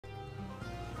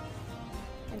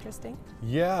interesting.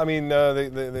 Yeah, I mean,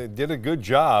 they did a good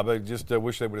job. I just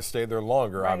wish they would have stayed there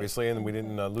longer, Right. obviously, and we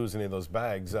didn't lose any of those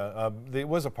bags. It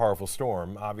was a powerful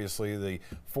storm, obviously the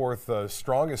fourth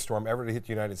strongest storm ever to hit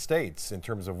the United States in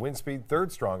terms of wind speed,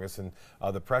 third strongest in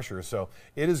the pressure. So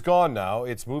it is gone now.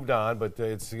 It's moved on, but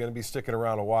it's going to be sticking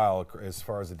around a while as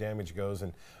far as the damage goes,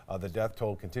 and the death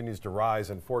toll continues to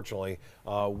rise, unfortunately.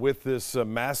 With this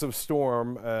massive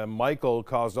storm, Michael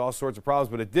caused all sorts of problems,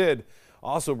 but it did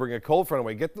also bring a cold front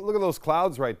away. Look at those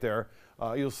clouds right there.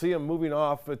 You'll see them moving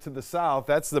off to the south.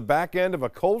 That's the back end of a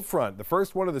cold front, the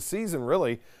first one of the season,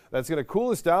 really. That's going to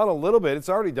cool us down a little bit. It's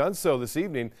already done so this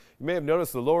evening. You may have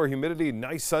noticed the lower humidity,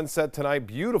 nice sunset tonight,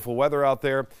 beautiful weather out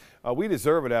there. We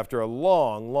deserve it after a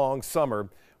long, long summer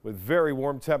with very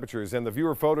warm temperatures. And the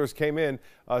viewer photos came in.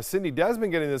 Cindy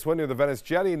Desmond getting this one near the Venice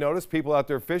Jetty. Notice people out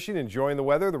there fishing, enjoying the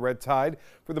weather. The red tide,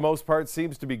 for the most part,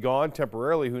 seems to be gone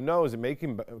temporarily. Who knows? It may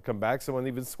come back. Someone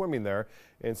even swimming there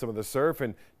in some of the surf.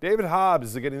 And David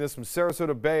Hobbs is getting this from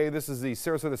Sarasota Bay. This is the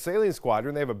Sarasota Sailing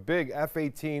Squadron. They have a big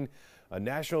F-18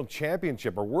 national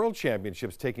championship or world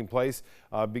championships taking place.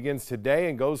 Begins today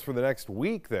and goes for the next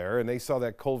week there. And they saw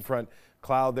that cold front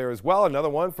cloud there as well. Another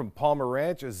one from Palmer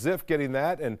Ranch, a Ziff getting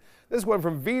that. And this one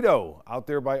from Vito out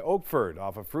there by Oakford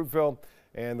off of Fruitville.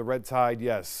 And the red tide,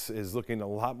 yes, is looking a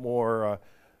lot more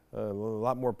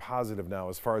positive now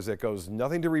as far as that goes.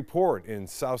 Nothing to report in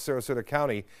South Sarasota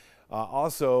County.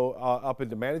 Also, up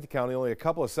into Manatee County, only a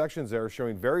couple of sections there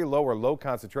showing very low or low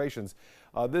concentrations.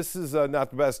 This is not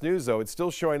the best news, though. It's still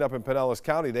showing up in Pinellas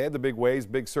County. They had the big waves,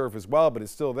 big surf as well, but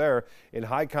it's still there in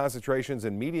high concentrations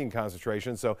and medium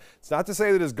concentrations. So it's not to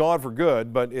say that it's gone for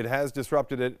good, but it has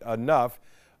disrupted it enough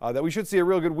that we should see a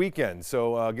real good weekend.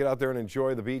 So get out there and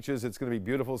enjoy the beaches. It's going to be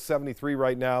beautiful. 73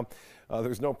 right now.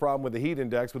 There's no problem with the heat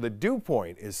index, but the dew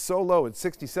point is so low at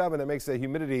 67. That makes the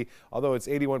humidity, although it's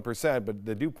 81%, but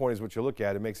the dew point is what you look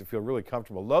at. It makes it feel really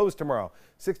comfortable. Lows tomorrow,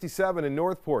 67 in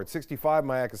Northport, 65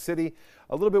 Mayaca City.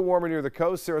 A little bit warmer near the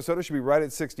coast. Sarasota should be right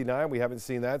at 69. We haven't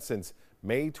seen that since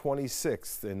May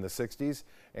 26th in the 60s,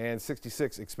 and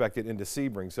 66 expected into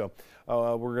Sebring. So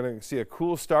we're going to see a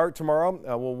cool start tomorrow.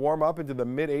 We'll warm up into the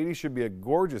mid-80s. Should be a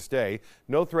gorgeous day.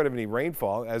 No threat of any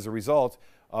rainfall as a result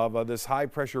of this high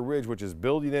pressure ridge, which is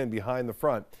building in behind the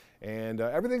front. And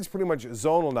everything's pretty much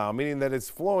zonal now, meaning that it's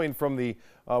flowing from the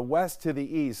west to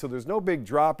the east. So there's no big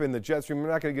drop in the jet stream. We're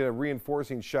not going to get a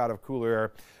reinforcing shot of cooler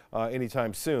air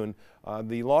anytime soon.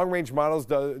 The long-range models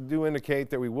do indicate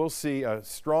that we will see a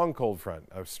strong cold front,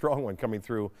 a strong one coming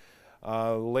through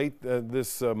late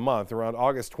this month, around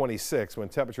August 26, when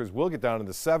temperatures will get down in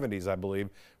the 70s, I believe,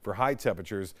 for high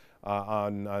temperatures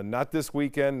on not this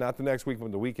weekend, not the next week,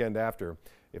 but the weekend after,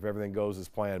 if everything goes as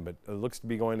planned. But it looks to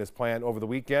be going as planned over the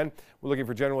weekend. We're looking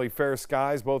for generally fair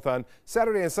skies both on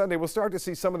Saturday and Sunday. We'll start to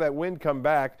see some of that wind come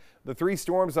back. The three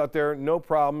storms out there, no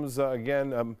problems.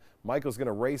 Again, Michael's going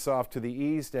to race off to the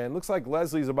east, and looks like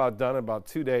Leslie's about done in about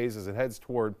 2 days as it heads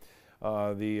toward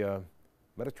the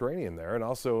Mediterranean there, and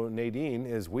also Nadine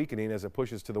is weakening as it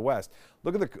pushes to the west.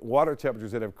 Look at the water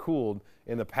temperatures that have cooled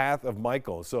in the path of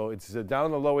Michael. So it's down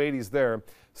in the low 80s there.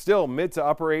 Still mid to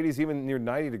upper 80s, even near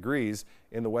 90 degrees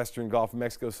in the western Gulf of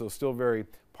Mexico. So still very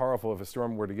powerful if a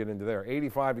storm were to get into there.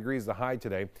 85 degrees the high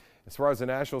today. As far as the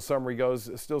national summary goes,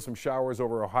 still some showers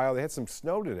over Ohio. They had some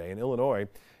snow today in Illinois,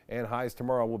 and highs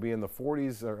tomorrow will be in the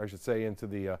 40s, or I should say into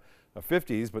the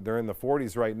 50s, but they're in the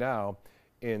 40s right now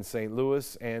in St.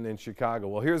 Louis and in Chicago.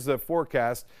 Well, here's the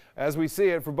forecast as we see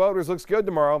it for boaters. Looks good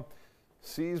tomorrow.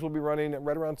 Seas will be running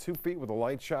right around 2 feet with a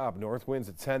light chop. North winds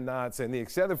at 10 knots. And the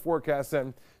extended forecast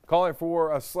then calling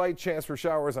for a slight chance for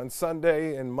showers on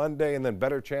Sunday and Monday, and then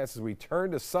better chances as we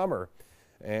turn to summer.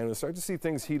 And we'll start to see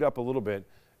things heat up a little bit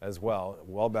as well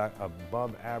back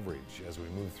above average as we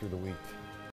move through the week.